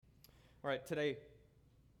All right, today,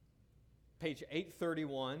 page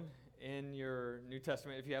 831 in your New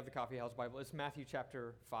Testament, if you have the Coffee House Bible, it's Matthew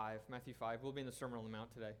chapter 5. Matthew 5. We'll be in the Sermon on the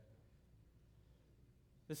Mount today.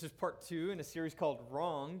 This is part 2 in a series called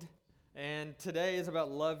Wronged, and today is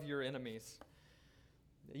about love your enemies.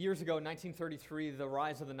 Years ago, in 1933, the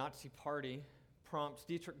rise of the Nazi Party prompts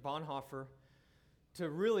Dietrich Bonhoeffer to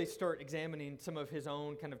really start examining some of his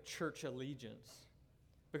own kind of church allegiance.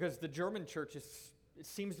 Because the German church it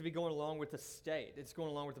seems to be going along with the state. It's going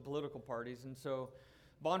along with the political parties. And so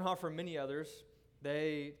Bonhoeffer and many others,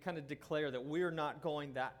 they kind of declare that we're not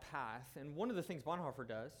going that path. And one of the things Bonhoeffer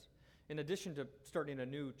does, in addition to starting a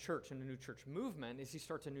new church and a new church movement, is he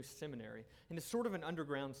starts a new seminary. And it's sort of an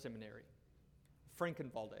underground seminary,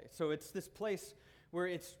 Frankenwalde. So it's this place where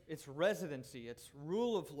it's residency, it's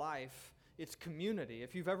rule of life, it's community.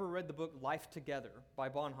 If you've ever read the book Life Together by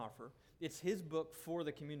Bonhoeffer, it's his book for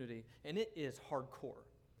the community, and it is hardcore.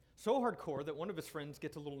 So hardcore that one of his friends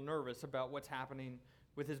gets a little nervous about what's happening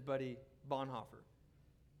with his buddy Bonhoeffer.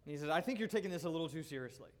 And he says, I think you're taking this a little too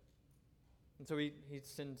seriously. And so he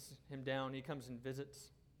sends him down. He comes and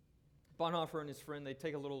visits. Bonhoeffer and his friend, they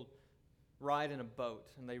take a little ride in a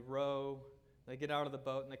boat, and they row. They get out of the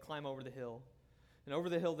boat, and they climb over the hill. And over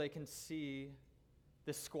the hill, they can see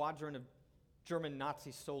this squadron of German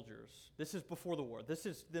Nazi soldiers. This is before the war. This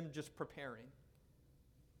is them just preparing.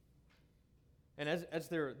 And as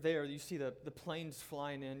they're there, you see the planes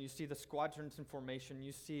flying in. You see the squadrons in formation.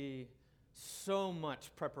 You see so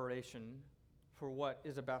much preparation for what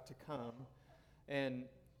is about to come. And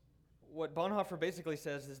what Bonhoeffer basically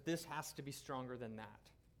says is this has to be stronger than that.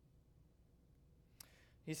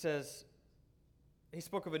 He says, he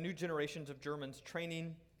spoke of a new generations of Germans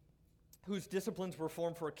training whose disciplines were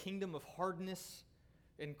formed for a kingdom of hardness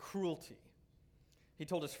and cruelty. He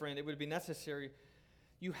told his friend it would be necessary.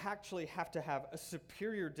 You actually have to have a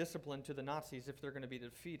superior discipline to the Nazis if they're going to be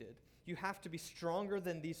defeated. You have to be stronger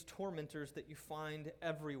than these tormentors that you find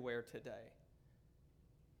everywhere today.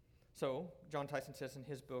 So, John Tyson says in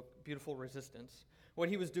his book, Beautiful Resistance, what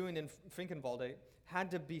he was doing in Finkenwalde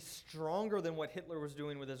had to be stronger than what Hitler was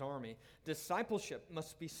doing with his army. Discipleship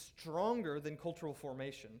must be stronger than cultural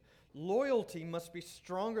formation. Loyalty must be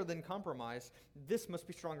stronger than compromise. This must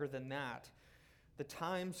be stronger than that. The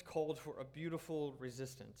times called for a beautiful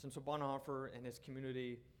resistance. And so Bonhoeffer and his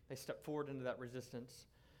community, they stepped forward into that resistance.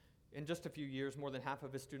 In just a few years, more than half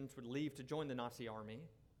of his students would leave to join the Nazi army.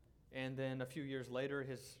 And then a few years later,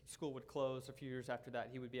 his school would close. A few years after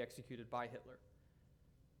that, he would be executed by Hitler.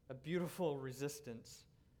 A beautiful resistance,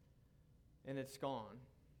 and it's gone.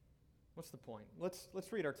 What's the point? Let's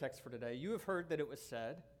read our text for today. You have heard that it was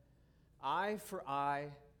said, eye for eye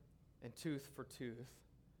and tooth for tooth.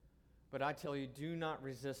 But I tell you, do not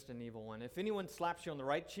resist an evil one. If anyone slaps you on the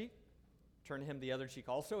right cheek, turn him the other cheek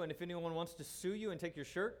also. And if anyone wants to sue you and take your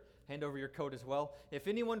shirt, hand over your coat as well. If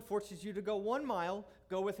anyone forces you to go 1 mile,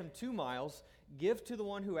 go with him 2 miles. Give to the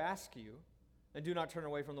one who asks you, and do not turn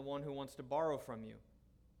away from the one who wants to borrow from you.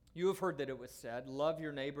 You have heard that it was said, love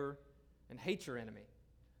your neighbor and hate your enemy.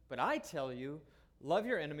 But I tell you, love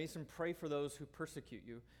your enemies and pray for those who persecute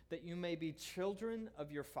you, that you may be children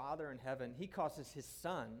of your Father in heaven. He causes his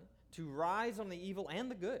sun to rise on the evil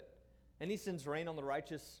and the good, and he sends rain on the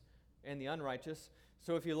righteous and the unrighteous.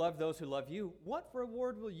 So if you love those who love you, what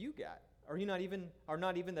reward will you get? Are not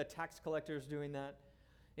even the tax collectors doing that?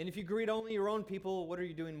 And if you greet only your own people, what are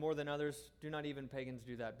you doing more than others? Do not even pagans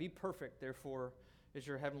do that. Be perfect, therefore, as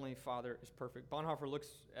your heavenly Father is perfect. Bonhoeffer looks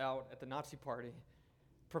out at the Nazi Party,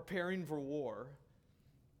 preparing for war,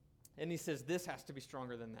 and he says this has to be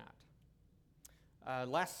stronger than that.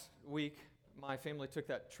 Last week, my family took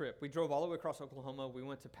that trip. We drove all the way across Oklahoma. We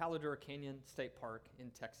went to Palo Duro Canyon State Park in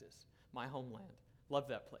Texas, my homeland. Love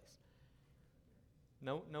that place.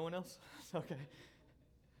 No one else? Okay.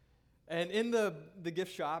 And in the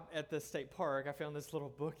gift shop at the state park, I found this little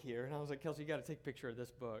book here, and I was like, Kelsey, you got to take a picture of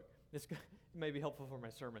this book. This may be helpful for my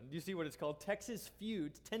sermon. Do you see what it's called? Texas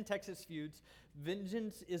Feuds, 10 Texas Feuds.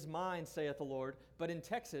 Vengeance is mine, saith the Lord. But in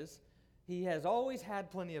Texas, he has always had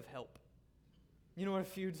plenty of help. You know what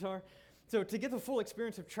feuds are? So to get the full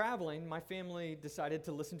experience of traveling, my family decided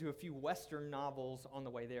to listen to a few Western novels on the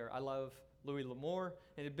way there. I love Louis L'Amour,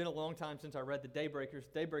 and it had been a long time since I read The Daybreakers.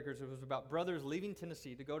 Daybreakers, it was about brothers leaving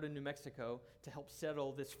Tennessee to go to New Mexico to help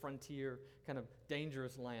settle this frontier, kind of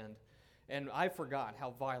dangerous land. And I forgot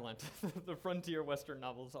how violent the frontier Western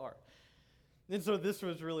novels are. And so this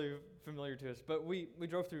was really familiar to us. But we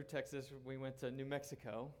drove through Texas. We went to New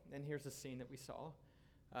Mexico, and here's a scene that we saw.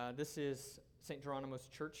 This is St. Geronimo's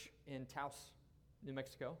Church in Taos, New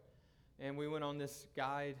Mexico. And we went on this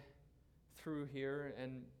guide through here,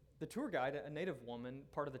 and the tour guide, a native woman,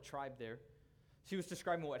 part of the tribe there, she was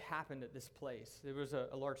describing what happened at this place. There was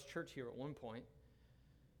a large church here at one point,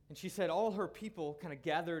 and she said all her people kind of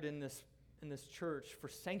gathered in this church for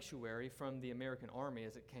sanctuary from the American army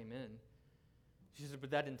as it came in. She said,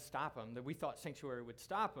 but that didn't stop them. That we thought sanctuary would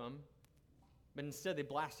stop them, but instead they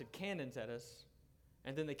blasted cannons at us,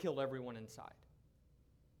 and then they killed everyone inside.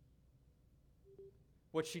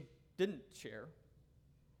 What she didn't share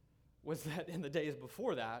was that in the days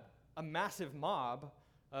before that, a massive mob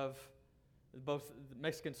of both the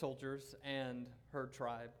Mexican soldiers and her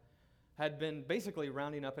tribe had been basically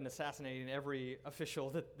rounding up and assassinating every official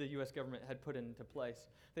that the U.S. government had put into place.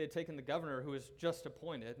 They had taken the governor, who was just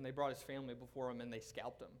appointed, and they brought his family before him, and they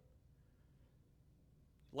scalped him.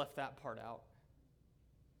 Left that part out.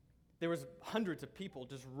 There was hundreds of people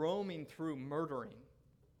just roaming through, murdering.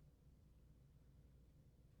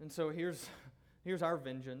 And so here's our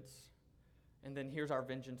vengeance, and then here's our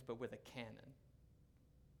vengeance, but with a cannon.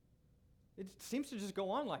 It seems to just go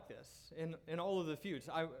on like this in all of the feuds.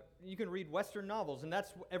 You can read Western novels, and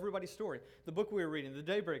that's everybody's story. The book we were reading, The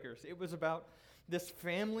Daybreakers, it was about this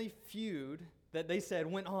family feud that they said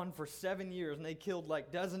went on for 7 years, and they killed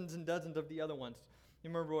like dozens and dozens of the other ones. You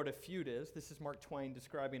remember what a feud is? This is Mark Twain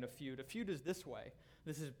describing a feud. A feud is this way.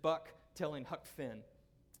 This is Buck telling Huck Finn.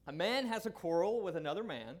 A man has a quarrel with another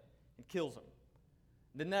man and kills him.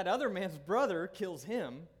 Then that other man's brother kills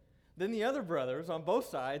him. Then the other brothers on both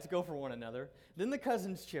sides go for one another. Then the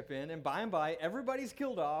cousins chip in, and by, everybody's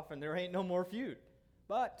killed off, and there ain't no more feud.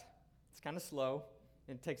 But it's kind of slow,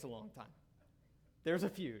 and it takes a long time. There's a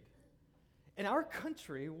feud. And our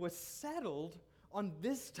country was settled on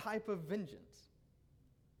this type of vengeance.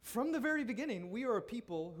 From the very beginning, we are a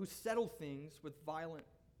people who settle things with violent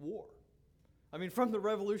war. I mean, from the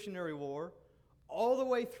Revolutionary War all the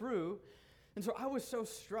way through. And so I was so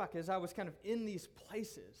struck as I was kind of in these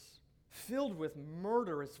places filled with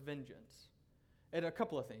murderous vengeance at a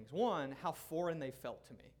couple of things. One, how foreign they felt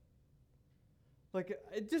to me. Like,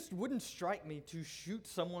 it just wouldn't strike me to shoot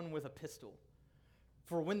someone with a pistol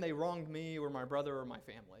for when they wronged me or my brother or my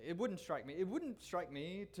family. It wouldn't strike me. It wouldn't strike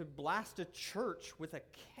me to blast a church with a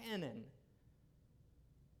cannon.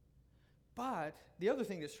 But the other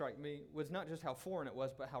thing that struck me was not just how foreign it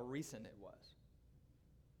was, but how recent it was.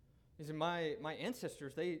 You see, my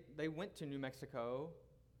ancestors, they went to New Mexico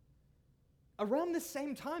around the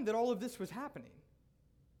same time that all of this was happening.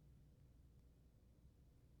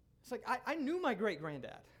 It's like, I knew my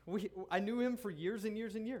great-granddad. I knew him for years and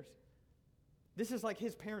years and years. This is like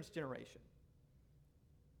his parents' generation.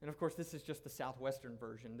 And of course, this is just the southwestern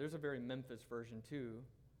version. There's a very Memphis version too.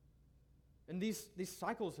 And these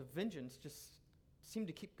cycles of vengeance just seem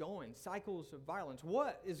to keep going. Cycles of violence.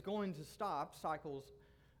 What is going to stop cycles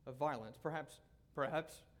of violence? Perhaps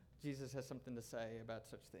Jesus has something to say about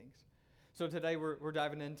such things. So today we're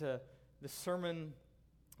diving into the Sermon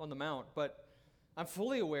on the Mount, but I'm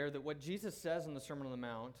fully aware that what Jesus says in the Sermon on the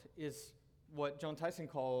Mount is what John Tyson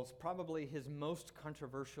calls probably his most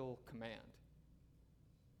controversial command.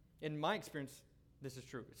 In my experience, this is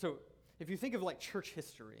true. So if you think of like church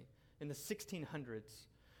history, in the 1600s,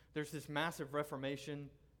 there's this massive Reformation.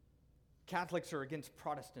 Catholics are against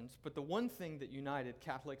Protestants, but the one thing that united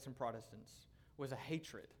Catholics and Protestants was a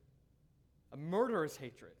hatred, a murderous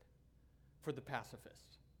hatred for the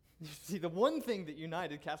pacifists. You see, the one thing that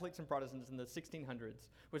united Catholics and Protestants in the 1600s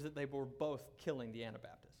was that they were both killing the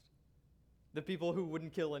Anabaptists. The people who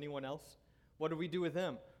wouldn't kill anyone else, what do we do with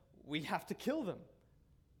them? We have to kill them.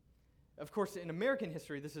 Of course, in American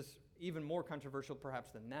history, this is even more controversial perhaps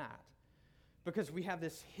than that, because we have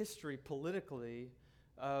this history politically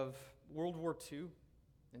of World War II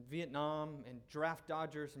and Vietnam and draft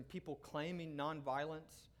dodgers and people claiming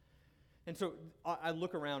nonviolence. And so I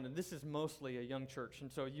look around, and this is mostly a young church,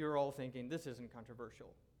 and so you're all thinking, this isn't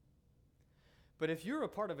controversial. But if you're a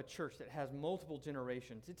part of a church that has multiple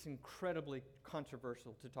generations, it's incredibly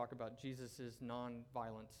controversial to talk about Jesus'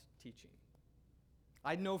 nonviolence teaching.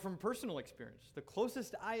 I know from personal experience, the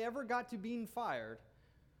closest I ever got to being fired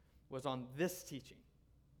was on this teaching.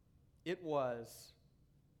 It was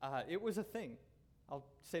a thing. I'll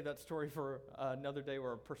save that story for another day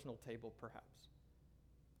or a personal table, perhaps.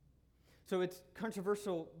 So it's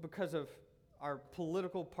controversial because of our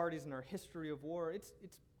political parties and our history of war. It's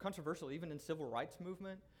controversial even in civil rights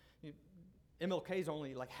movement. MLK is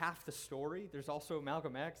only like half the story. There's also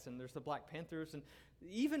Malcolm X and there's the Black Panthers. And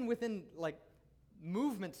even within like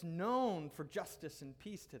movements known for justice and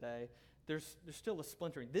peace today, there's still a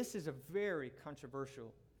splintering. This is a very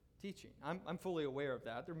controversial teaching. I'm fully aware of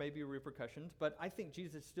that. There may be repercussions, but I think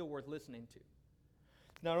Jesus is still worth listening to.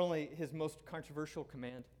 Not only his most controversial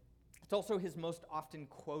command, It's also his most often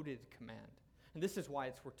quoted command. And this is why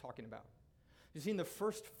it's worth talking about. You see, in the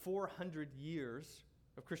first 400 years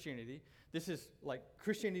of Christianity, this is like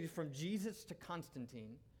Christianity from Jesus to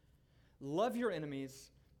Constantine, love your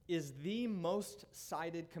enemies is the most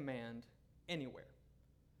cited command anywhere.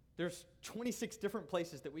 There's 26 different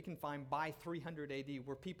places that we can find by 300 AD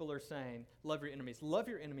where people are saying, love your enemies. Love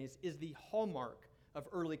your enemies is the hallmark of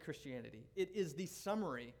early Christianity. It is the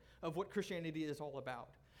summary of what Christianity is all about.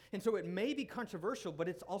 And so it may be controversial, but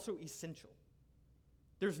it's also essential.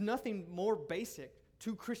 There's nothing more basic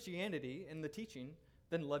to Christianity in the teaching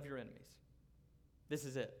than love your enemies. This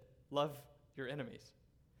is it. Love your enemies.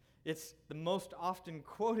 It's the most often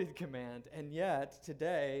quoted command, and yet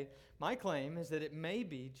today, my claim is that it may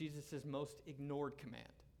be Jesus' most ignored command.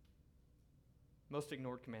 Most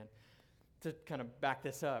ignored command. To kind of back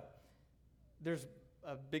this up, there's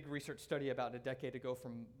a big research study about a decade ago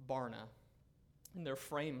from Barna in their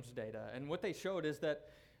frames data, and what they showed is that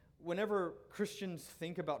whenever Christians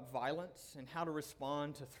think about violence and how to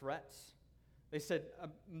respond to threats, they said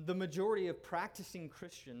the majority of practicing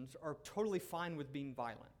Christians are totally fine with being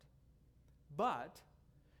violent. But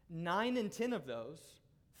 9 in 10 of those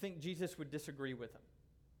think Jesus would disagree with them.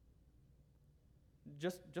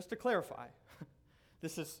 Just to clarify,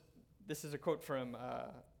 this is a quote from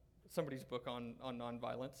somebody's book on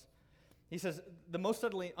nonviolence. He says, the most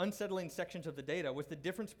unsettling sections of the data was the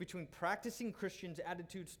difference between practicing Christians'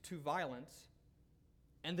 attitudes to violence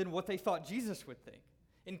and then what they thought Jesus would think.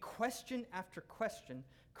 In question after question,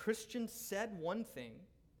 Christians said one thing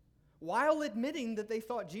while admitting that they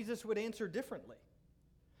thought Jesus would answer differently.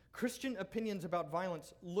 Christian opinions about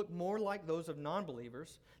violence look more like those of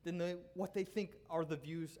non-believers than what they think are the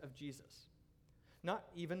views of Jesus. Not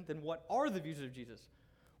even than what are the views of Jesus.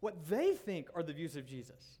 What they think are the views of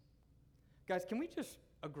Jesus. Guys, can we just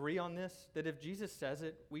agree on this? That if Jesus says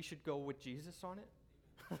it, we should go with Jesus on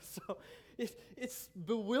it? So it's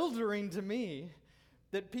bewildering to me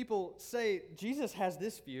that people say, Jesus has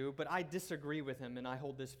this view, but I disagree with him and I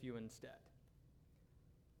hold this view instead.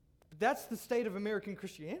 But that's the state of American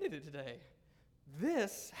Christianity today.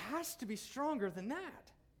 This has to be stronger than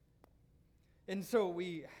that. And so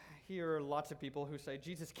we hear lots of people who say,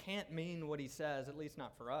 Jesus can't mean what he says, at least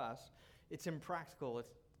not for us. It's impractical.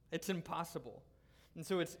 It's impossible. And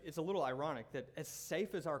so it's a little ironic that as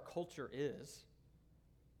safe as our culture is,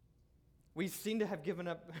 we seem to have given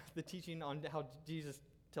up the teaching on how Jesus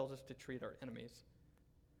tells us to treat our enemies.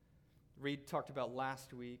 Reed talked about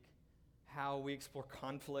last week how we explore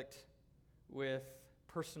conflict with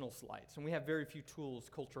personal slights. And we have very few tools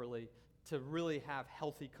culturally to really have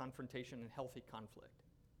healthy confrontation and healthy conflict.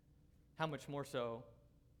 How much more so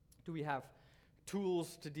do we have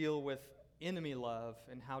tools to deal with enemy love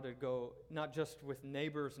and how to go not just with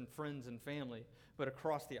neighbors and friends and family, but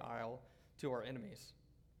across the aisle to our enemies?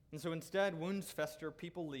 And so instead, wounds fester,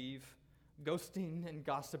 people leave, ghosting and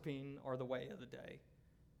gossiping are the way of the day.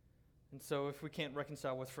 And so if we can't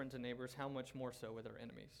reconcile with friends and neighbors, how much more so with our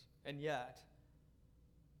enemies? And yet,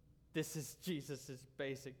 this is Jesus'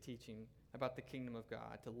 basic teaching about the kingdom of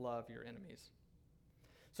God, to love your enemies.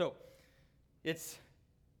 So, it's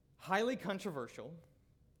highly controversial,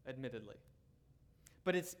 admittedly,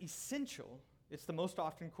 but it's essential. It's the most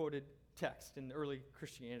often quoted text in early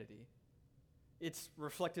Christianity. It's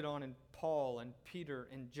reflected on in Paul and Peter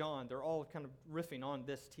and John. They're all kind of riffing on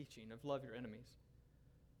this teaching of love your enemies.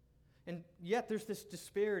 And yet there's this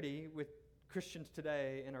disparity with Christians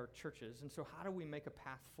today in our churches. And so how do we make a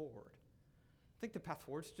path forward? I think the path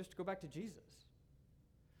forward is just to go back to Jesus.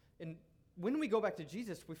 And when we go back to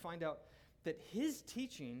Jesus, we find out that his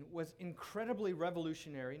teaching was incredibly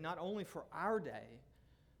revolutionary, not only for our day,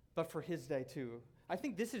 but for his day too. I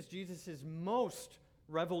think this is Jesus' most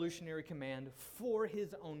revolutionary command for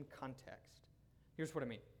his own context. Here's what I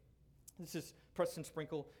mean. This is Preston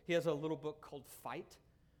Sprinkle. He has a little book called Fight.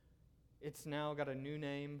 It's now got a new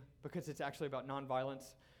name because it's actually about nonviolence.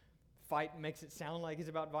 Fight makes it sound like it's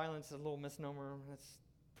about violence. It's a little misnomer. That's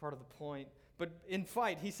part of the point. But in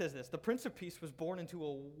Fight, he says this: the Prince of Peace was born into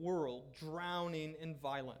a world drowning in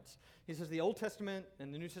violence. He says the Old Testament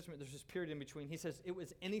and the New Testament, there's this period in between. He says it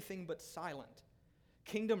was anything but silent.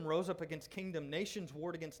 Kingdom rose up against kingdom, nations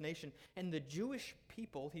warred against nation, and the Jewish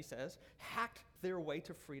people, he says, hacked their way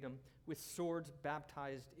to freedom with swords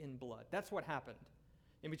baptized in blood. That's what happened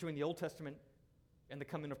in between the Old Testament and the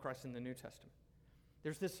coming of Christ in the New Testament.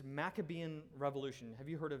 There's this Maccabean revolution. Have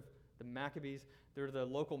you heard of the Maccabees? They're the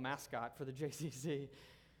local mascot for the JCC.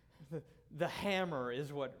 The hammer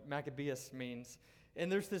is what Maccabeus means.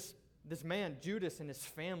 And there's this this man, Judas, and his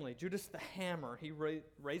family, Judas the Hammer, he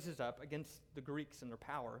raises up against the Greeks and their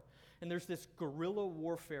power. And there's this guerrilla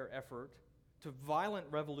warfare effort to violent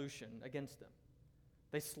revolution against them.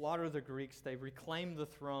 They slaughter the Greeks, they reclaim the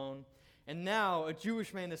throne, and now a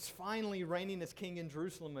Jewish man is finally reigning as king in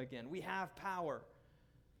Jerusalem again. We have power.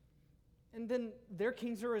 And then their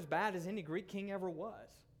kings are as bad as any Greek king ever was.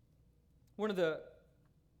 One of the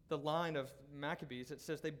line of Maccabees, it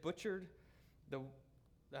says they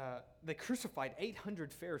crucified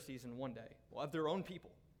 800 Pharisees in one day, of their own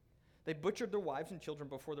people. They butchered their wives and children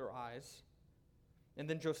before their eyes. And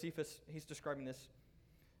then Josephus, he's describing this.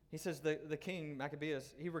 He says the king,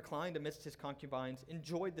 Maccabeus, he reclined amidst his concubines,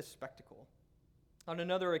 enjoyed this spectacle. On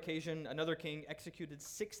another occasion, another king executed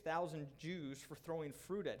 6,000 Jews for throwing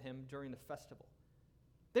fruit at him during the festival.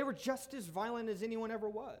 They were just as violent as anyone ever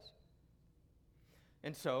was.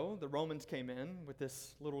 And so the Romans came in with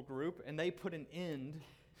this little group, and they put an end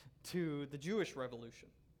to the Jewish revolution.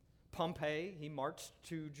 Pompey, he marched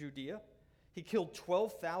to Judea. He killed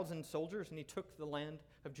 12,000 soldiers, and he took the land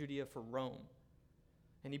of Judea for Rome.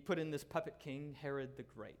 And he put in this puppet king, Herod the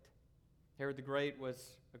Great. Herod the Great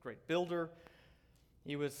was a great builder.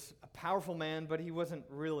 He was a powerful man, but he wasn't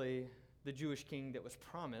really the Jewish king that was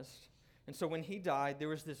promised. And so when he died, there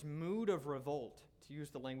was this mood of revolt, to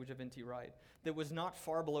use the language of N.T. Wright, that was not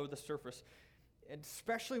far below the surface. And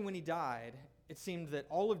especially when he died, it seemed that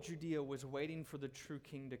all of Judea was waiting for the true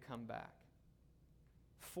king to come back.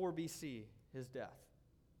 4 BC, his death.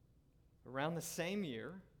 Around the same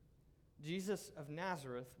year, Jesus of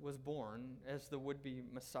Nazareth was born as the would-be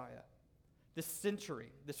Messiah. This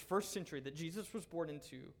first century that Jesus was born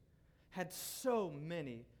into, had so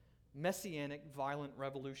many messianic violent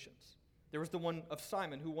revolutions. There was the one of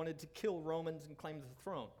Simon, who wanted to kill Romans and claim the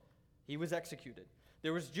throne. He was executed.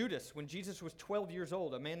 There was Judas. When Jesus was 12 years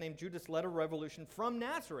old, a man named Judas led a revolution from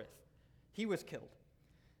Nazareth. He was killed.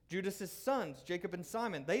 Judas's sons, Jacob and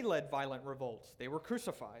Simon, they led violent revolts. They were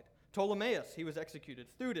crucified. Ptolemaeus, he was executed.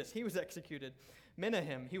 Theudas, he was executed.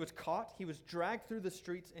 Menahem, he was caught, he was dragged through the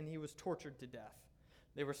streets, and he was tortured to death.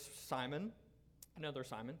 There was Simon, another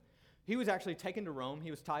Simon. He was actually taken to Rome.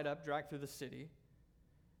 He was tied up, dragged through the city,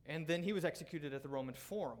 and then he was executed at the Roman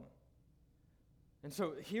Forum. And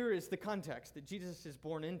so here is the context that Jesus is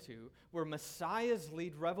born into, where messiahs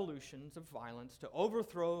lead revolutions of violence to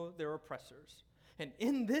overthrow their oppressors. And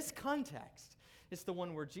in this context, it's the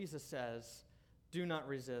one where Jesus says, do not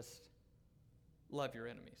resist, love your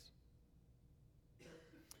enemies.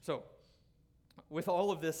 So, with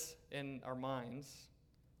all of this in our minds,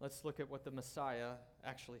 let's look at what the Messiah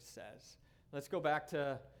actually says. Let's go back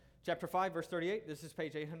to chapter 5, verse 38. This is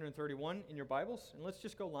page 831 in your Bibles, and let's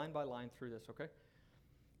just go line by line through this, okay?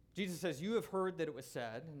 Jesus says, you have heard that it was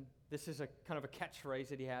said, and this is a kind of a catchphrase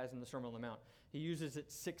that he has in the Sermon on the Mount. He uses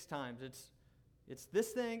it 6 times. It's this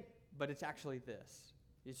thing, but it's actually this.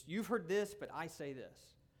 You've heard this, but I say this.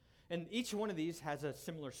 And each one of these has a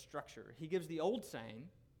similar structure. He gives the old saying,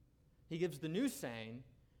 he gives the new saying,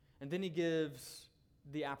 and then he gives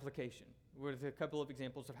the application with a couple of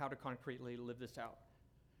examples of how to concretely live this out.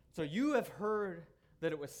 So you have heard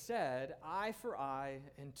that it was said, eye for eye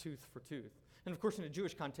and tooth for tooth. And of course, in a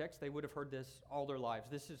Jewish context, they would have heard this all their lives.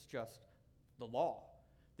 This is just the law.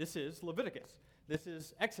 This is Leviticus. This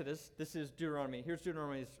is Exodus. This is Deuteronomy. Here's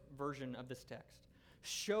Deuteronomy's version of this text.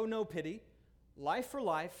 Show no pity, life for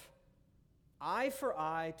life, eye for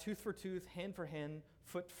eye, tooth for tooth, hand for hand,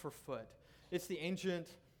 foot for foot. It's the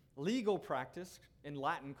ancient legal practice in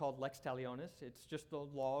Latin called lex talionis. It's just the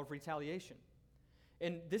law of retaliation.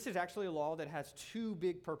 And this is actually a law that has 2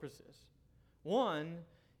 big purposes. One,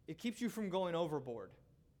 it keeps you from going overboard.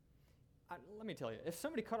 Let me tell you, if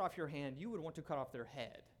somebody cut off your hand, you would want to cut off their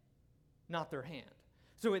head, not their hand.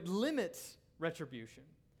 So it limits retribution.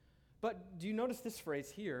 But do you notice this phrase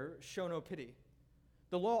here, show no pity?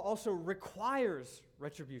 The law also requires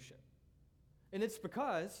retribution. And it's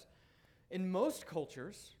because in most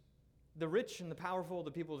cultures, the rich and the powerful, the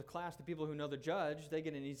people of the class, the people who know the judge, they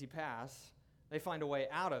get an easy pass. They find a way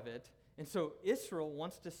out of it. And so Israel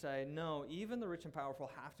wants to say, no, even the rich and powerful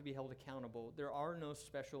have to be held accountable. There are no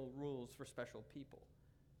special rules for special people.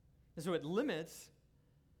 And so it limits,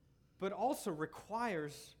 but also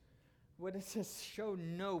requires what it says, show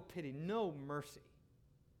no pity, no mercy.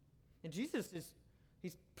 And Jesus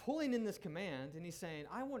he's pulling in this command, and he's saying,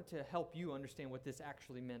 I want to help you understand what this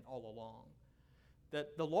actually meant all along.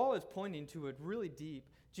 That the law is pointing to it really deep.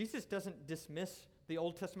 Jesus doesn't dismiss the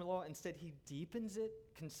Old Testament law. Instead, he deepens it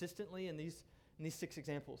consistently in these 6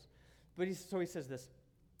 examples. But he says this,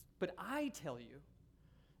 but I tell you,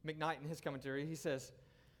 McKnight in his commentary, he says,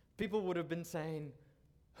 people would have been saying,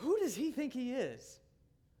 who does he think he is?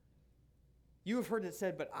 You have heard it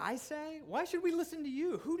said, but I say, why should we listen to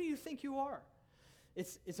you? Who do you think you are?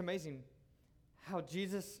 It's amazing how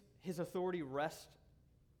Jesus, his authority rests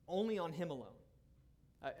only on him alone.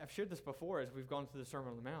 I've shared this before as we've gone through the Sermon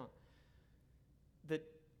on the Mount, that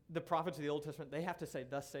the prophets of the Old Testament, they have to say,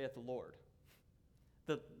 thus saith the Lord.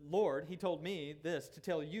 The Lord, he told me this to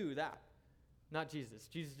tell you that, not Jesus.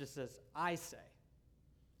 Jesus just says, I say,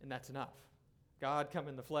 and that's enough. God come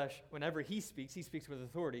in the flesh, whenever he speaks with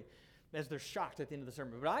authority, as they're shocked at the end of the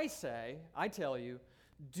sermon. But I say, I tell you,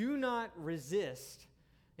 do not resist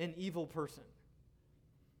an evil person.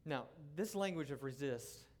 Now, this language of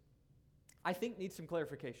resist, I think needs some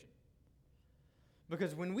clarification.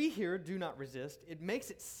 Because when we hear do not resist, it makes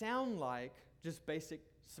it sound like just basic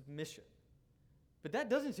submission. But that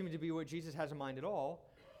doesn't seem to be what Jesus has in mind at all.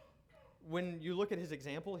 When you look at his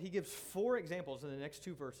example, he gives 4 examples in the next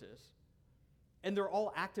 2 verses, and they're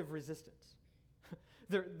all active resistance.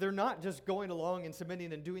 They're not just going along and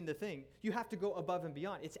submitting and doing the thing. You have to go above and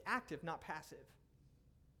beyond. It's active, not passive.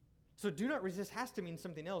 So do not resist has to mean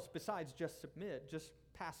something else besides just submit, just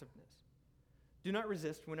passiveness. Do not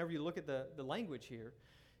resist, whenever you look at the language here,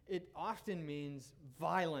 it often means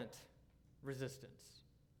violent resistance.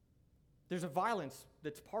 There's a violence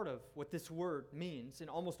that's part of what this word means in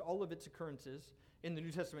almost all of its occurrences in the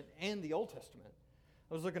New Testament and the Old Testament.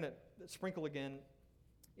 I was looking at Sprinkle again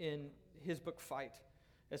in his book, Fight,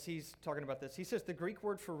 as he's talking about this. He says the Greek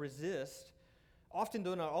word for resist, often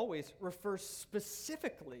though not always, refers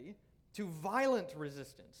specifically to violent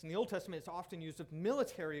resistance. In the Old Testament, it's often used of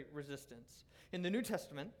military resistance. In the New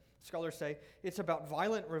Testament, scholars say, it's about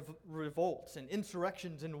violent revolts and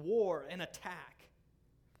insurrections and war and attack.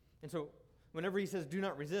 And so whenever he says do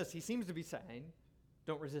not resist, he seems to be saying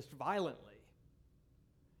don't resist violently.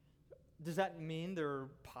 Does that mean there are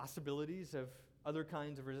possibilities of other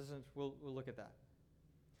kinds of resistance? We'll look at that.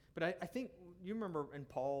 But I think you remember in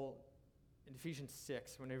Paul, in Ephesians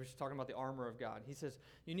 6, when he was talking about the armor of God, he says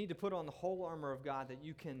you need to put on the whole armor of God that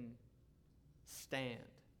you can stand.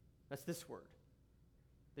 That's this word.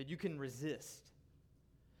 That you can resist.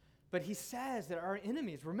 But he says that our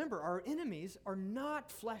enemies, remember, our enemies are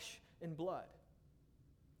not flesh and blood.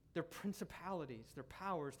 They're principalities, they're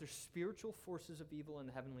powers, they're spiritual forces of evil in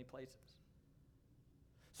the heavenly places.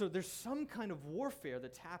 So there's some kind of warfare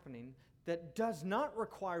that's happening that does not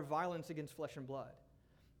require violence against flesh and blood,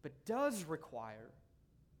 but does require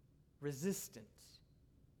resistance.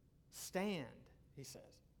 Stand, he says.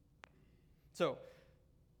 So,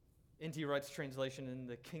 N.T. Wright's translation in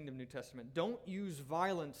the Kingdom New Testament, don't use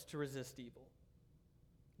violence to resist evil.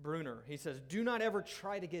 Bruner, he says, do not ever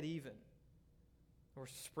try to get even. Or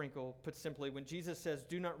Sprinkle, put simply, when Jesus says,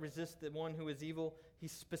 do not resist the one who is evil, he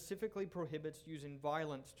specifically prohibits using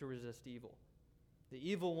violence to resist evil. The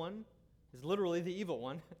evil one is literally the evil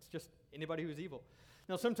one. It's just anybody who's evil.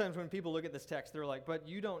 Now, sometimes when people look at this text, they're like, but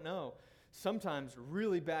you don't know. Sometimes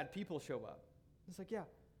really bad people show up. It's like, yeah,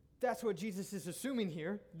 that's what Jesus is assuming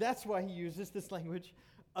here. That's why he uses this language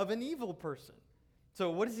of an evil person. So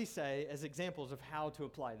what does he say as examples of how to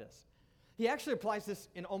apply this? He actually applies this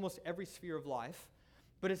in almost every sphere of life,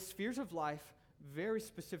 but it's spheres of life very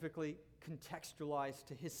specifically contextualized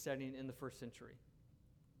to his setting in the first century.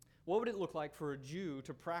 What would it look like for a Jew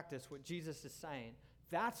to practice what Jesus is saying?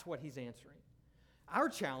 That's what he's answering. Our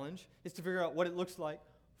challenge is to figure out what it looks like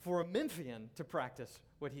for a Memphian to practice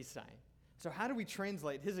what he's saying. So how do we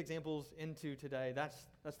translate his examples into today?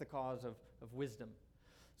 That's the cause of wisdom.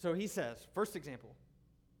 So he says, first example,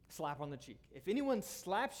 slap on the cheek. If anyone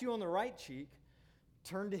slaps you on the right cheek,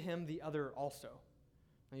 turn to him the other also.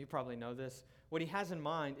 Now you probably know this. What he has in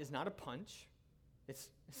mind is not a punch.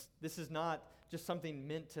 This is not just something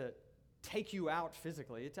meant to take you out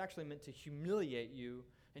physically. It's actually meant to humiliate you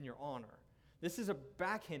in your honor. This is a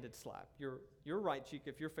backhanded slap. Your right cheek,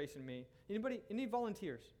 if you're facing me. Any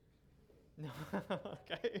volunteers? No.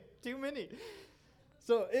 Okay, too many.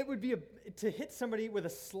 So it would be to hit somebody with a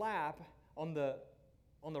slap on the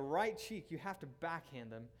right cheek, you have to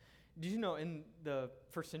backhand them. Did you know in the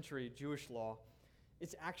first century Jewish law,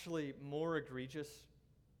 it's actually more egregious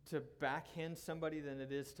to backhand somebody than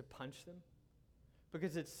it is to punch them?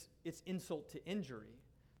 Because it's insult to injury.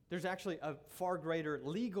 There's actually a far greater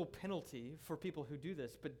legal penalty for people who do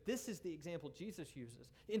this. But this is the example Jesus uses.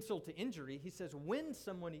 Insult to injury. He says, when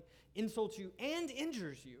someone insults you and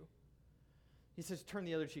injures you, he says, turn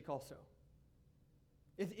the other cheek also.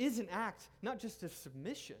 It is an act not just of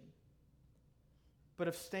submission, but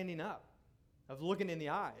of standing up, of looking in the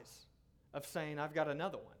eyes, of saying, I've got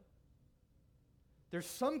another one. There's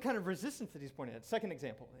some kind of resistance that he's pointing at. Second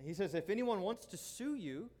example, he says, if anyone wants to sue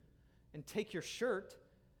you and take your shirt,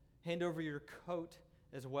 hand over your coat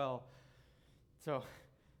as well. So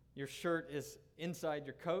your shirt is inside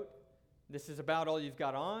your coat. This is about all you've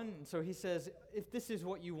got on. And so he says, if this is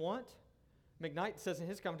what you want, McKnight says in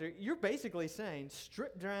his commentary, you're basically saying,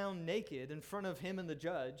 strip down naked in front of him and the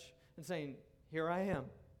judge and saying, here I am.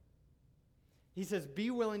 He says, be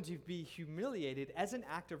willing to be humiliated as an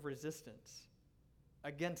act of resistance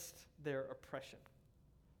against their oppression.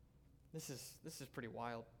 This is pretty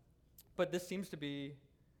wild. But this seems to be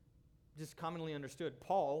just commonly understood.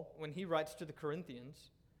 Paul, when he writes to the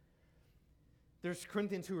Corinthians, there's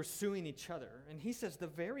Corinthians who are suing each other. And he says the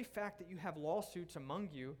very fact that you have lawsuits among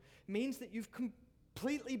you means that you've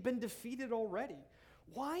completely been defeated already.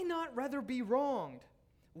 Why not rather be wronged?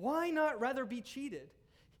 Why not rather be cheated?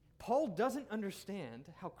 Paul doesn't understand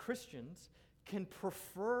how Christians can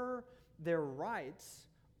prefer their rights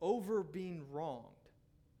over being wronged.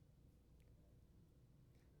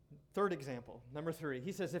 Third example, number 3.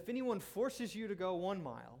 He says, if anyone forces you to go 1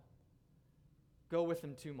 mile, go with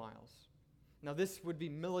them 2 miles. Now, this would be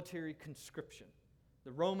military conscription.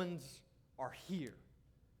 The Romans are here.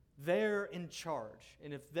 They're in charge.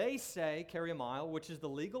 And if they say carry a mile, which is the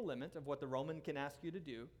legal limit of what the Roman can ask you to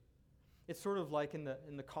do, it's sort of like in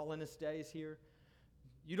the colonist days here.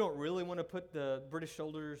 You don't really want to put the British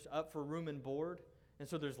soldiers up for room and board, and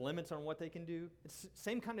so there's limits on what they can do. It's the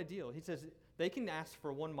same kind of deal. He says they can ask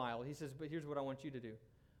for 1 mile. He says, but here's what I want you to do.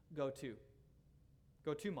 Go 2.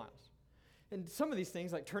 Go 2 miles. And some of these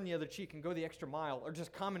things, like turn the other cheek and go the extra mile, are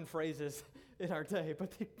just common phrases in our day,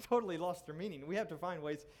 but they totally lost their meaning. We have to find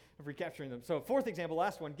ways of recapturing them. So 4th example,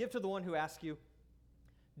 last one, give to the one who asks you.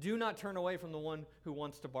 Do not turn away from the one who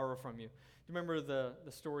wants to borrow from you. Do you remember the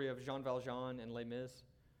story of Jean Valjean and Les Mis?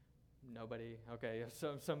 Nobody? Okay,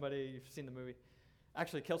 so somebody, you've seen the movie.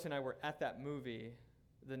 Actually, Kelsey and I were at that movie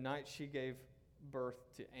the night she gave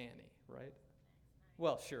birth to Annie, right?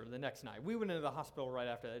 Well, sure, the next night. We went into the hospital right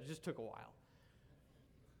after that. It just took a while.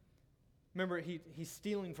 Remember, he's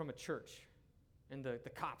stealing from a church, and the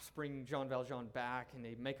cops bring Jean Valjean back, and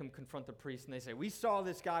they make him confront the priest, and they say, we saw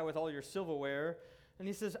this guy with all your silverware. And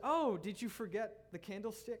he says, oh, did you forget the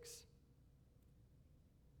candlesticks?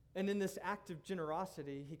 And in this act of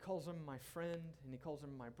generosity, he calls him my friend, and he calls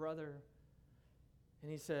him my brother. And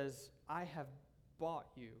he says, I have bought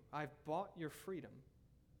you. I've bought your freedom.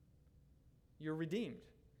 You're redeemed.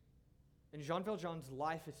 And Jean Valjean's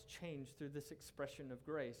life is changed through this expression of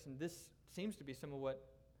grace. And this seems to be some of what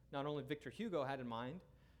not only Victor Hugo had in mind,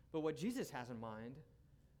 but what Jesus has in mind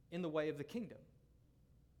in the way of the kingdom.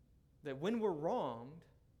 That when we're wronged,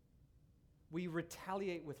 we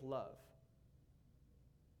retaliate with love.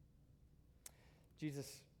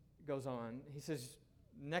 Jesus goes on. He says,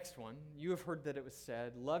 next one, you have heard that it was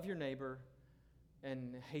said, love your neighbor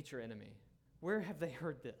and hate your enemy. Where have they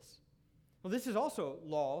heard this? Well, this is also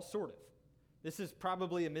law, sort of. This is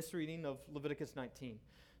probably a misreading of Leviticus 19.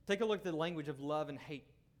 Take a look at the language of love and hate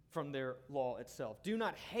from their law itself. Do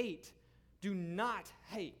not hate.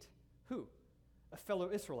 Who? A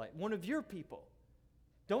fellow Israelite, one of your people.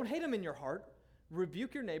 Don't hate him in your heart.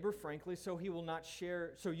 Rebuke your neighbor frankly, so you will not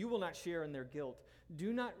share in their guilt.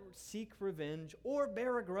 Do not seek revenge or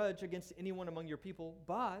bear a grudge against anyone among your people,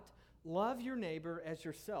 but love your neighbor as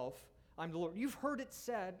yourself. I'm the Lord. You've heard it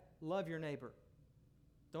said, love your neighbor.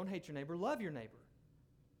 Don't hate your neighbor, love your neighbor.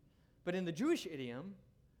 But in the Jewish idiom,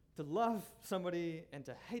 to love somebody and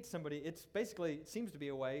to hate somebody, it seems to be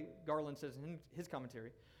a way, Garland says in his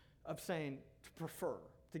commentary, of saying to prefer,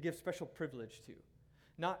 to give special privilege to.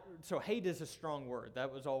 So hate is a strong word.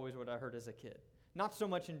 That was always what I heard as a kid. Not so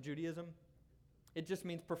much in Judaism. It just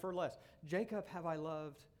means prefer less. Jacob have I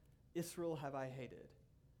loved, Israel have I hated.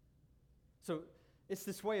 So it's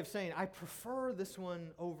this way of saying, I prefer this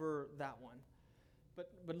one over that one.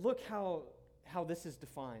 But look how this is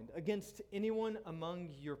defined. Against anyone among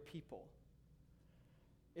your people.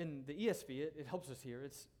 In the ESV, it helps us here.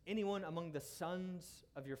 It's anyone among the sons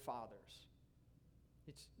of your fathers.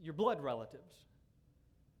 It's your blood relatives.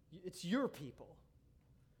 It's your people.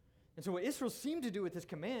 And so what Israel seemed to do with this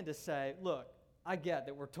command is say, look, I get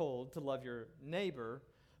that we're told to love your neighbor,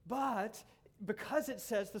 but because it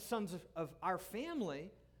says the sons of our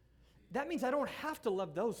family, that means I don't have to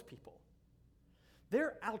love those people.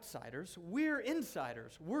 They're outsiders. We're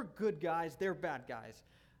insiders. We're good guys. They're bad guys.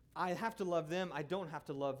 I have to love them. I don't have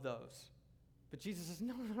to love those. But Jesus says,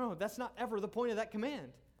 no. That's not ever the point of that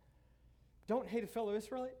command. Don't hate a fellow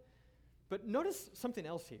Israelite. But notice something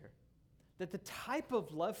else here. That the type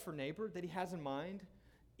of love for neighbor that he has in mind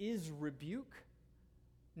is rebuke,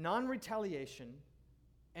 non-retaliation,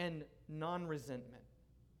 and non-resentment.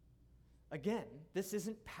 Again, this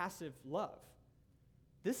isn't passive love.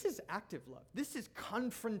 This is active love. This is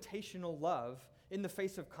confrontational love in the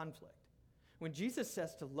face of conflict. When Jesus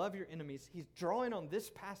says to love your enemies, he's drawing on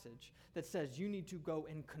this passage that says you need to go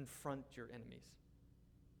and confront your enemies.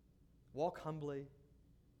 Walk humbly,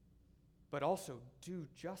 but also do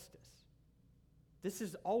justice. This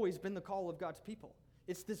has always been the call of God's people.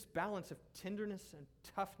 It's this balance of tenderness and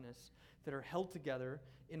toughness that are held together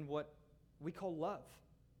in what we call love.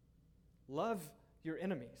 Love your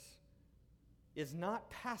enemies is not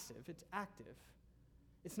passive, it's active.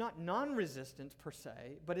 It's not non-resistance per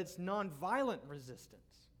se, but it's non-violent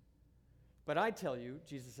resistance. But I tell you,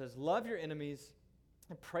 Jesus says, love your enemies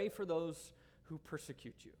and pray for those who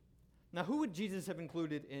persecute you. Now, who would Jesus have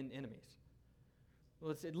included in enemies?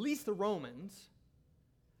 Well, it's at least the Romans,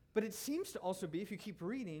 but it seems to also be, if you keep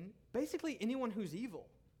reading, basically anyone who's evil.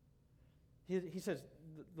 He says,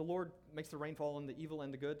 the Lord makes the rain fall on the evil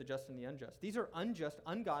and the good, the just and the unjust. These are unjust,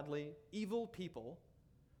 ungodly, evil people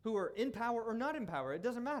who are in power or not in power. It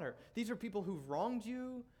doesn't matter. These are people who've wronged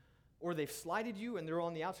you or they've slighted you and they're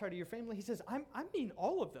on the outside of your family. He says, I mean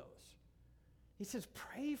all of those. He says,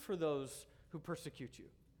 pray for those who persecute you.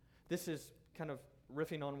 This is kind of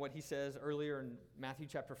riffing on what he says earlier in Matthew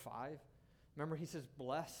chapter 5. Remember, he says,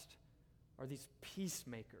 blessed are these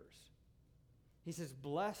peacemakers. He says,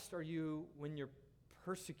 blessed are you when you're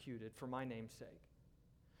persecuted for my name's sake.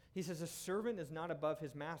 He says, a servant is not above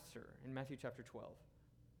his master in Matthew chapter 12.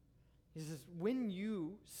 He says, when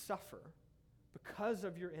you suffer because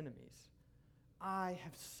of your enemies, I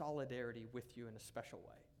have solidarity with you in a special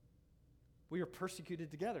way. We are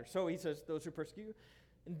persecuted together. So he says, those who persecute you,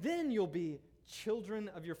 and then you'll be children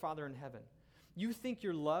of your Father in heaven. You think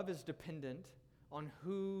your love is dependent on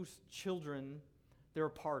whose children they're a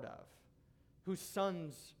part of, whose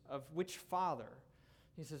sons of which father.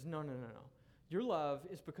 He says, no. Your love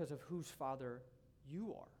is because of whose father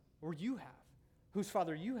you are, or you have, whose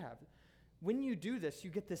father you have. When you do this, you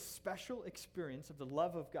get this special experience of the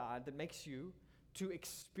love of God that makes you to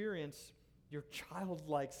experience your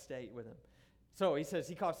childlike state with him. So he says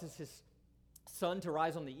he causes his sun to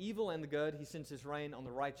rise on the evil and the good. He sends his rain on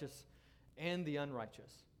the righteous and the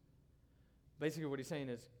unrighteous. Basically what he's saying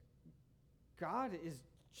is God is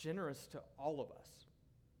generous to all of us.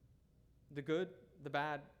 The good, the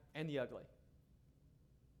bad, and the ugly.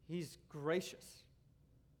 He's gracious.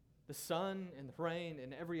 The sun and the rain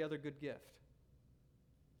and every other good gift.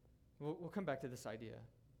 We'll come back to this idea.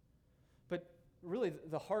 But really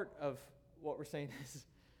the heart of what we're saying is,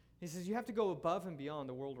 he says you have to go above and beyond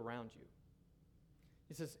the world around you.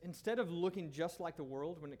 He says, instead of looking just like the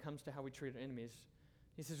world when it comes to how we treat our enemies,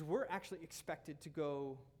 he says, we're actually expected to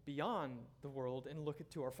go beyond the world and look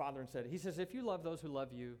to our Father instead. He says, if you love those who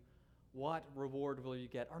love you, what reward will you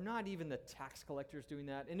get? Are not even the tax collectors doing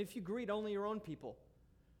that? And if you greet only your own people,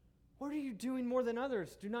 what are you doing more than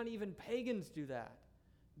others? Do not even pagans do that?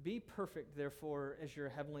 Be perfect, therefore, as your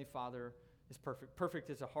heavenly Father is perfect. Perfect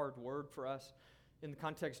is a hard word for us. In the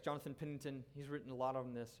context, Jonathan Pennington, he's written a lot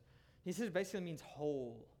on this. He says it basically means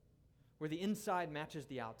whole, where the inside matches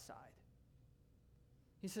the outside.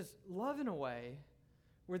 He says, love in a way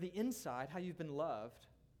where the inside, how you've been loved,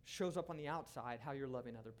 shows up on the outside, how you're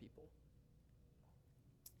loving other people.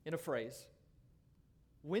 In a phrase,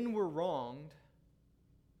 when we're wronged,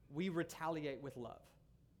 we retaliate with love.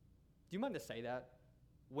 Do you mind to say that?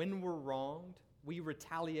 When we're wronged, we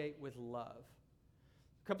retaliate with love.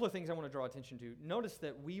 A couple of things I want to draw attention to. Notice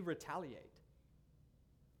that we retaliate.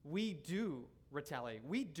 We do retaliate.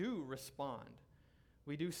 We do respond.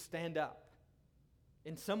 We do stand up.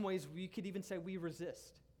 In some ways, we could even say we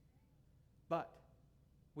resist. But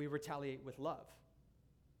we retaliate with love.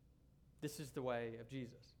 This is the way of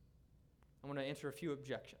Jesus. I want to answer a few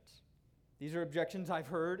objections. These are objections I've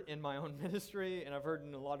heard in my own ministry, and I've heard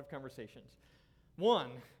in a lot of conversations. One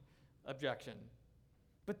objection,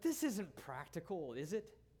 but this isn't practical, is it?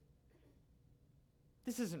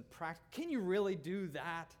 This isn't practical. Can you really do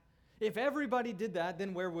that? If everybody did that,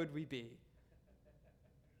 then where would we be?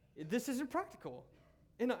 This isn't practical.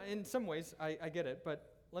 In some ways, I get it,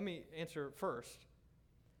 but let me answer first.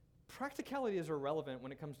 Practicality is irrelevant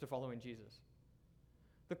when it comes to following Jesus.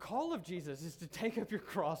 The call of Jesus is to take up your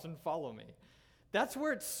cross and follow me. That's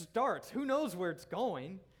where it starts. Who knows where it's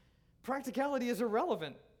going? Practicality is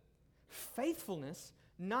irrelevant. Faithfulness,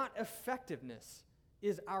 not effectiveness,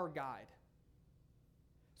 is our guide.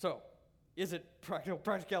 So, is it practical?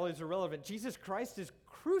 Practicality is irrelevant. Jesus Christ is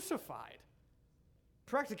crucified.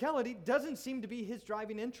 Practicality doesn't seem to be his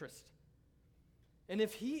driving interest. And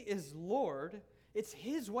if he is Lord, it's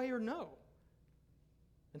his way or no.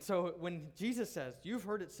 And so when Jesus says, you've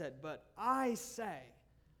heard it said, but I say,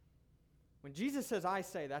 when Jesus says, I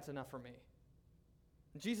say, that's enough for me.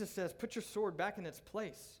 When Jesus says, put your sword back in its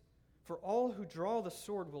place, For all who draw the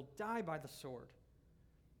sword will die by the sword.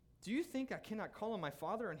 Do you think I cannot call on my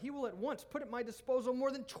Father, and he will at once put at my disposal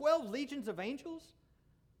more than 12 legions of angels?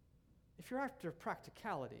 If you're after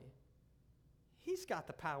practicality, he's got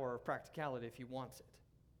the power of practicality if he wants it.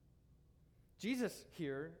 Jesus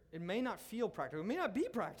here, it may not feel practical, it may not be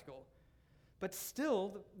practical, but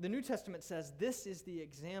still, the New Testament says this is the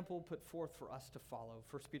example put forth for us to follow,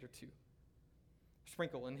 1 Peter 2.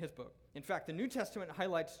 Sprinkle in his book. In fact, the New Testament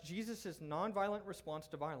highlights Jesus' nonviolent response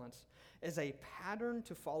to violence as a pattern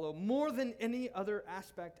to follow more than any other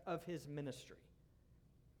aspect of his ministry.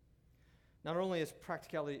 Not only is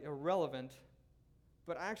practicality irrelevant,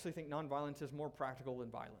 but I actually think nonviolence is more practical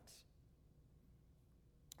than violence.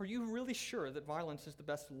 Are you really sure that violence is the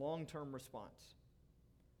best long-term response?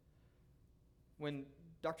 When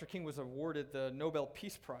Dr. King was awarded the Nobel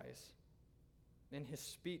Peace Prize, in his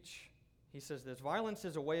speech, he says this: violence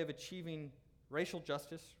is a way of achieving racial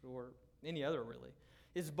justice, or any other really,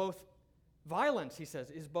 violence, he says,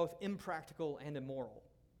 is both impractical and immoral.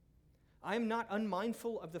 I am not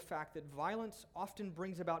unmindful of the fact that violence often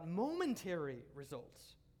brings about momentary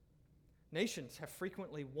results. Nations have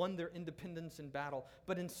frequently won their independence in battle,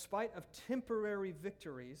 but in spite of temporary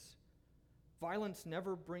victories, violence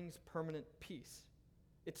never brings permanent peace.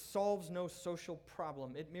 It solves no social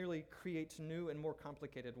problem. It merely creates new and more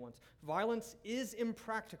complicated ones. Violence is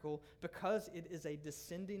impractical because it is a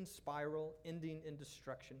descending spiral ending in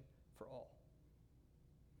destruction for all.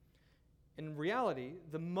 In reality,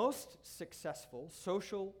 the most successful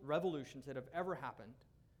social revolutions that have ever happened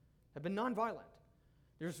have been nonviolent.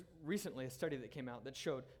 There's recently a study that came out that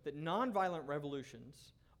showed that nonviolent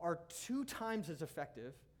revolutions are 2 times as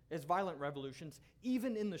effective as violent revolutions,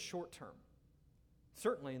 even in the short term.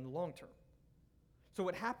 Certainly in the long term. So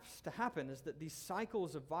what has to happen is that these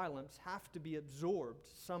cycles of violence have to be absorbed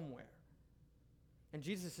somewhere. And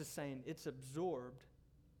Jesus is saying it's absorbed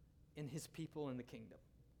in his people in the kingdom.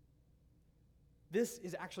 This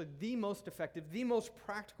is actually the most effective, the most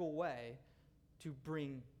practical way to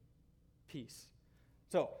bring peace.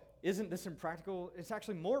 So, isn't this impractical? It's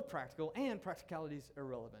actually more practical, and practicality is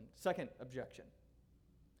irrelevant. Second objection.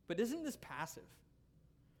 But isn't this passive?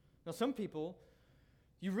 Now, some people,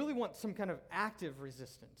 you really want some kind of active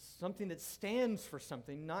resistance, something that stands for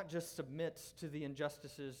something, not just submits to the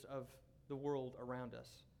injustices of the world around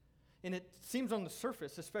us. And it seems on the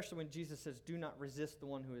surface, especially when Jesus says, do not resist the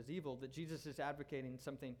one who is evil, that Jesus is advocating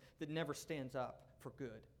something that never stands up for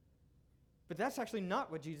good. But that's actually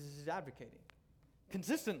not what Jesus is advocating.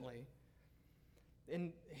 Consistently,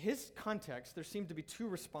 in his context, there seem to be 2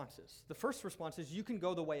 responses. The first response is you can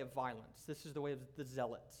go the way of violence. This is the way of the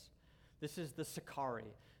zealots. This is the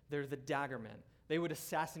Sicarii. They're the daggermen. They would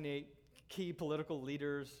assassinate key political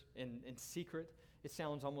leaders in secret. It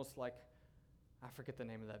sounds almost like, I forget the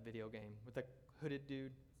name of that video game, with the hooded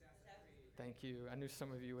dude. Thank you. I knew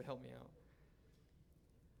some of you would help me out.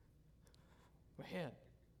 Man,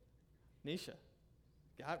 Nisha,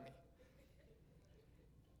 got me.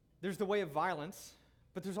 There's the way of violence,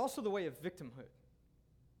 but there's also the way of victimhood,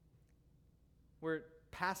 where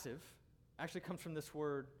passive actually comes from this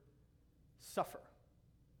word suffer.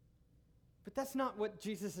 But that's not what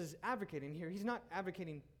Jesus is advocating here. He's not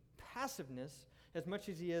advocating passiveness as much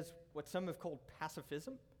as he is what some have called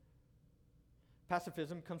pacifism.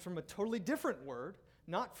 Pacifism comes from a totally different word,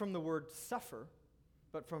 not from the word suffer,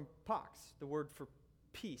 but from pax, the word for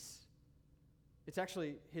peace. It's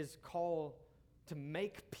actually his call to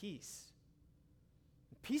make peace.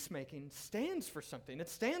 Peacemaking stands for something. It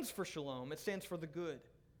stands for shalom. It stands for the good.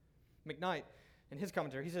 McKnight, in his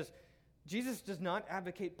commentary, he says, Jesus does not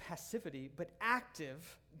advocate passivity, but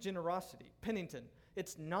active generosity. Pennington,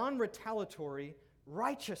 it's non-retaliatory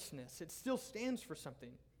righteousness. It still stands for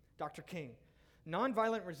something. Dr. King,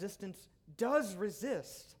 nonviolent resistance does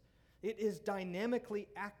resist. It is dynamically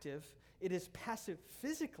active. It is passive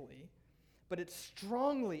physically, but it's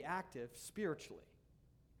strongly active spiritually.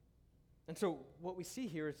 And so what we see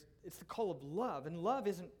here is it's the call of love, and love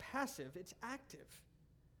isn't passive, it's active.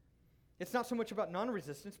 It's not so much about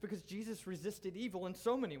non-resistance because Jesus resisted evil in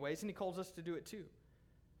so many ways, and he calls us to do it too.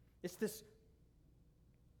 It's this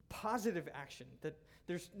positive action that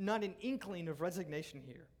there's not an inkling of resignation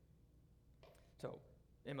here. So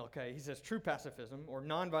MLK, he says, true pacifism or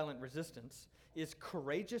nonviolent resistance is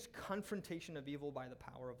courageous confrontation of evil by the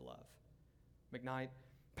power of love. McKnight,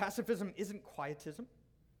 pacifism isn't quietism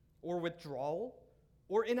or withdrawal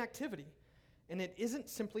or inactivity, and it isn't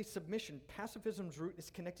simply submission. Pacifism's root is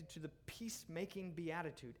connected to the peacemaking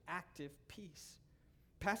beatitude, active peace.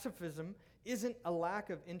 Pacifism isn't a lack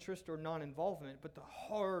of interest or non-involvement, but the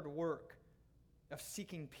hard work of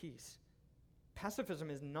seeking peace. Pacifism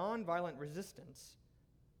is nonviolent resistance,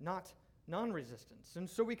 not non-resistance. And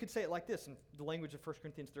so we could say it like this in the language of 1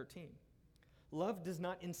 Corinthians 13. Love does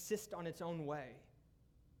not insist on its own way.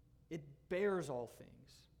 It bears all things.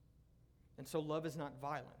 And so love is not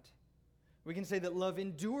violent. We can say that love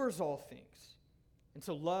endures all things. And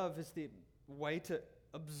so love is the way to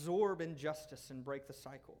absorb injustice and break the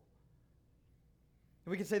cycle.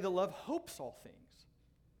 And we can say that love hopes all things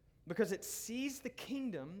because it sees the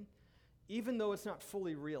kingdom even though it's not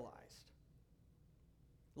fully realized.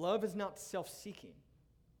 Love is not self-seeking.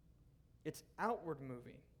 It's outward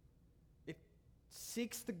moving. It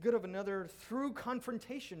seeks the good of another through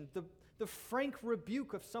confrontation, the frank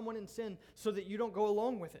rebuke of someone in sin so that you don't go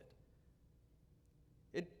along with it.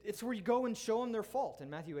 It's where you go and show them their fault in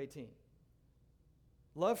Matthew 18.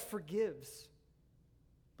 Love forgives,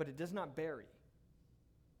 but it does not bury.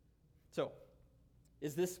 So,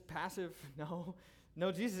 is this passive? No. No,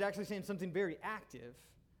 Jesus is actually saying something very active,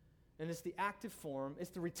 and it's the active form, it's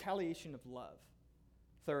the retaliation of love.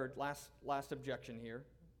 Third, last objection here.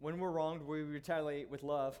 When we're wronged, we retaliate with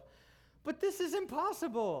love. But this is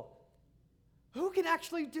impossible. Who can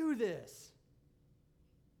actually do this?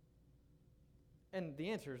 And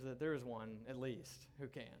the answer is that there is one, at least, who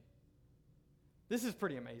can. This is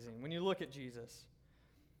pretty amazing. When you look at Jesus,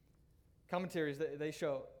 commentaries, they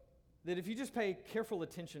show that if you just pay careful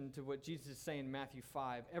attention to what Jesus is saying in Matthew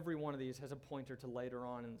 5, every one of these has a pointer to later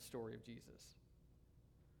on in the story of Jesus.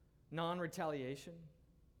 Non-retaliation.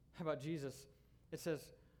 How about Jesus? It says,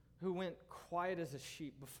 who went quiet as a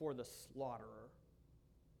sheep before the slaughterer.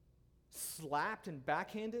 Slapped and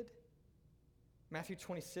backhanded. Matthew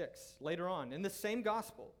 26, later on, in the same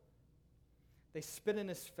gospel, they spit in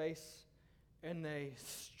his face and they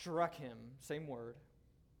struck him, same word,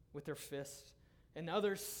 with their fists. And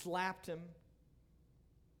others slapped him,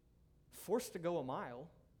 forced to go a mile.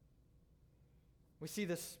 We see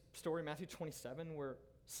this story in Matthew 27 where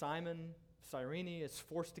Simon, Cyrene, is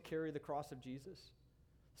forced to carry the cross of Jesus.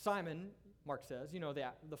 Simon, Mark says,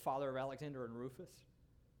 the father of Alexander and Rufus.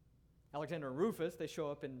 Alexander and Rufus, they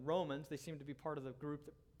show up in Romans. They seem to be part of the group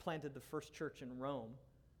that planted the first church in Rome.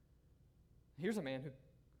 Here's a man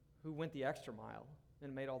who went the extra mile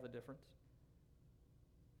and made all the difference.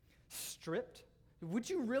 Stripped. Would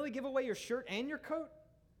you really give away your shirt and your coat?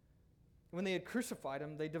 When they had crucified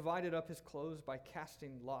him, they divided up his clothes by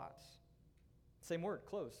casting lots. Same word,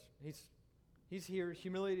 clothes. He's here,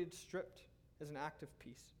 humiliated, stripped as an act of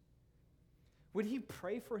peace. Would he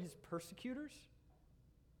pray for his persecutors?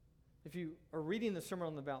 If you are reading the Sermon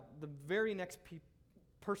on the Mount, the very next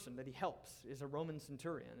person that he helps is a Roman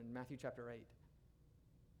centurion in Matthew chapter 8.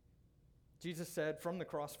 Jesus said from the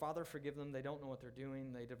cross, Father, forgive them. They don't know what they're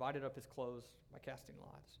doing. They divided up his clothes by casting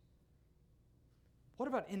lots. What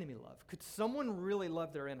about enemy love? Could someone really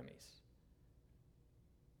love their enemies?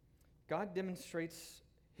 God demonstrates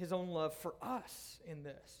his own love for us in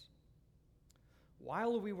this.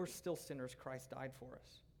 While we were still sinners, Christ died for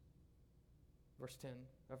us. Verse 10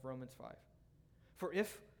 of Romans 5. For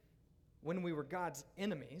if, when we were God's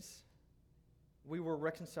enemies, we were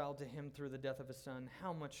reconciled to him through the death of his Son,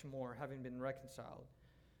 how much more, having been reconciled,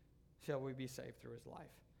 shall we be saved through his life?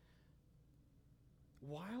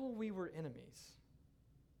 While we were enemies,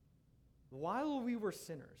 while we were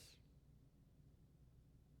sinners,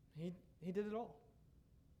 he did it all.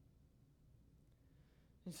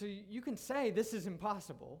 And so you can say this is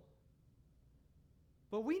impossible,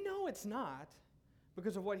 but we know it's not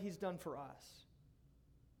because of what he's done for us.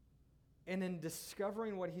 And in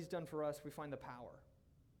discovering what he's done for us, we find the power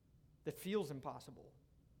that feels impossible.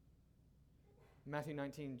 In Matthew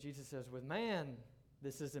 19, Jesus says, with man,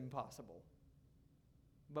 this is impossible.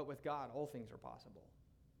 But with God, all things are possible.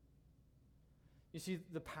 You see,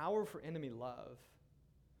 the power for enemy love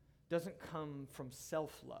doesn't come from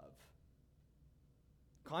self-love.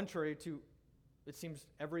 Contrary to, it seems,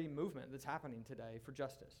 every movement that's happening today for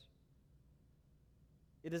justice.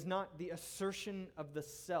 It is not the assertion of the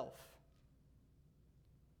self.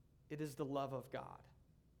 It is the love of God.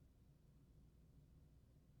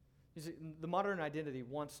 You see, the modern identity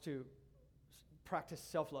wants to practice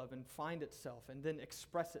self-love and find itself and then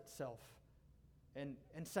express itself and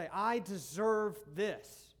say, I deserve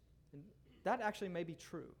this. And that actually may be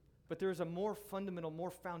true, but there is a more fundamental,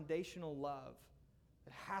 more foundational love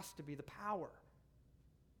that has to be the power.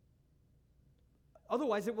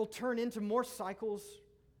 Otherwise, it will turn into more cycles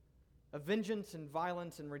of vengeance and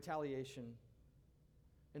violence and retaliation.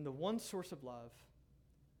 And the one source of love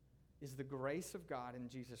is the grace of God in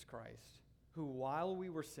Jesus Christ, who while we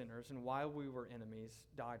were sinners and while we were enemies,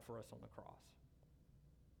 died for us on the cross.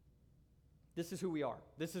 This is who we are.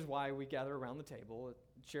 This is why we gather around the table,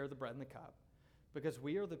 share the bread and the cup. because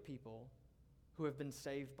we are the people who have been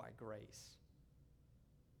saved by grace.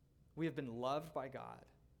 We have been loved by God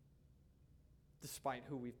despite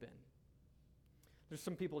who we've been. There's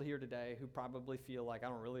some people here today who probably feel like I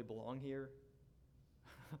don't really belong here.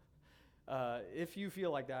 If you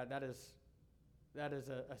feel like that, that's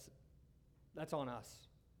on us,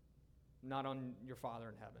 not on your Father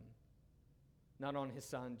in heaven, not on his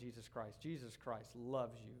Son, Jesus Christ. Jesus Christ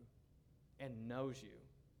loves you and knows you.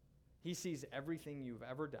 He sees everything you've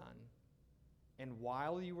ever done, and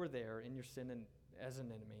while you were there in your sin and as an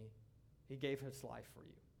enemy, he gave his life for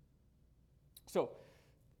you. So,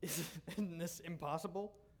 isn't this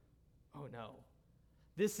impossible? Oh no.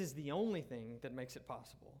 This is the only thing that makes it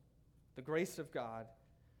possible. The grace of God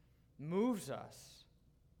moves us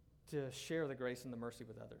to share the grace and the mercy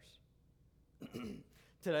with others.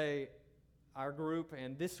 Today, our group,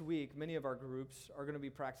 and this week, many of our groups are going to be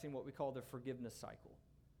practicing what we call the forgiveness cycle.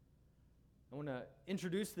 I want to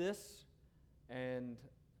introduce this, and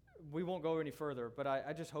we won't go any further, but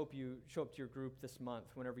I just hope you show up to your group this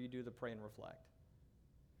month whenever you do the pray and reflect.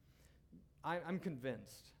 I'm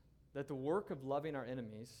convinced that the work of loving our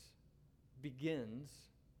enemies begins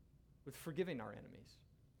with forgiving our enemies.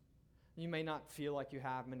 You may not feel like you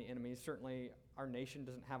have many enemies. Certainly, our nation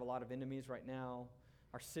doesn't have a lot of enemies right now.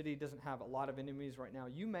 Our city doesn't have a lot of enemies right now.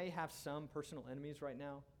 You may have some personal enemies right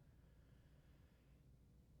now.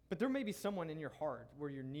 But there may be someone in your heart where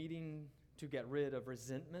you're needing to get rid of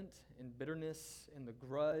resentment and bitterness and the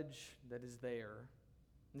grudge that is there.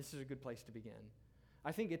 And this is a good place to begin.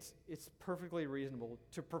 I think it's perfectly reasonable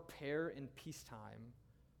to prepare in peacetime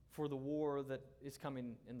for the war that is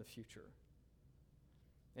coming in the future.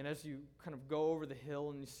 And as you kind of go over the hill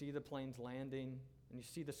and you see the planes landing and you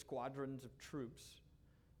see the squadrons of troops,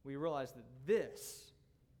 we realize that this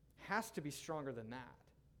has to be stronger than that.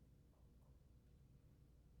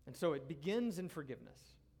 And so it begins in forgiveness,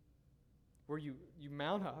 where you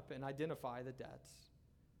mount up and identify the debts,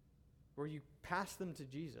 where you pass them to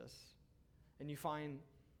Jesus, and you find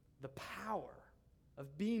the power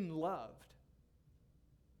of being loved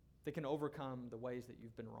that can overcome the ways that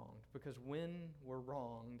you've been wronged. Because when we're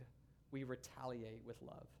wronged, we retaliate with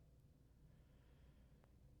love.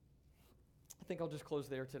 I think I'll just close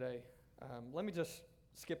there today. Let me just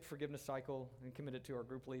skip forgiveness cycle and commit it to our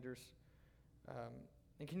group leaders.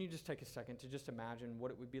 And can you just take a second to just imagine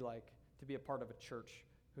what it would be like to be a part of a church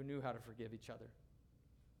who knew how to forgive each other?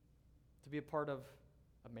 To be a part of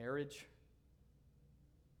a marriage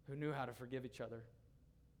who knew how to forgive each other?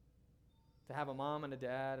 To have a mom and a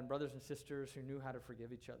dad and brothers and sisters who knew how to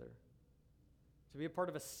forgive each other? To be a part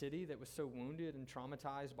of a city that was so wounded and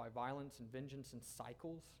traumatized by violence and vengeance and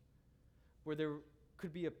cycles, where there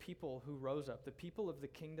could be a people who rose up, the people of the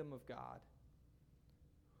kingdom of God,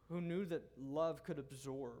 who knew that love could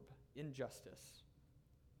absorb injustice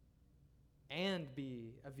and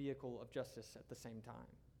be a vehicle of justice at the same time.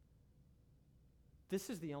 This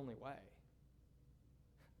is the only way.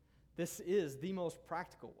 This is the most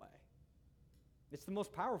practical way. It's the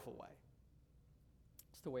most powerful way.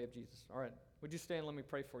 It's the way of Jesus. All right, would you stand? Let me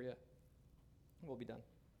pray for you. We'll be done.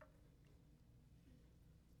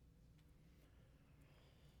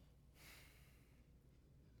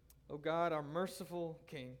 Oh God, our merciful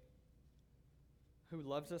King, who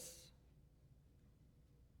loves us.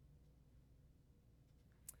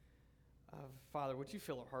 Father, would you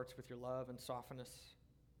fill our hearts with your love and soften us?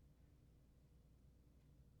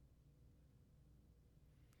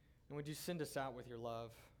 And would you send us out with your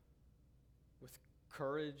love, with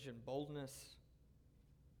courage and boldness?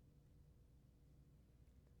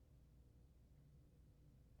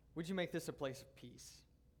 Would you make this a place of peace?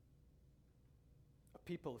 A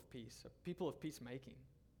people of peace, a people of peacemaking.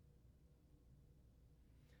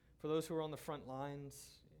 For those who are on the front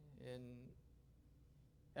lines in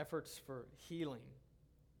efforts for healing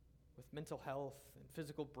with mental health and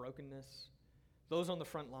physical brokenness, those on the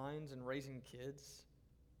front lines in raising kids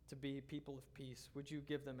to be people of peace, would you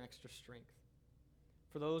give them extra strength?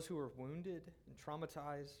 For those who are wounded and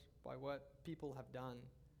traumatized by what people have done,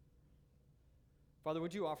 Father,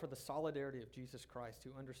 would you offer the solidarity of Jesus Christ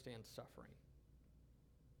who understands suffering?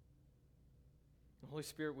 Holy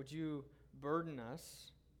Spirit, would you burden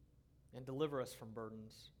us and deliver us from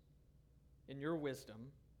burdens in your wisdom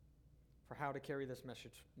for how to carry this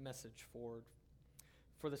message forward.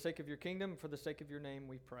 For the sake of your kingdom, for the sake of your name,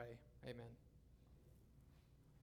 we pray. Amen.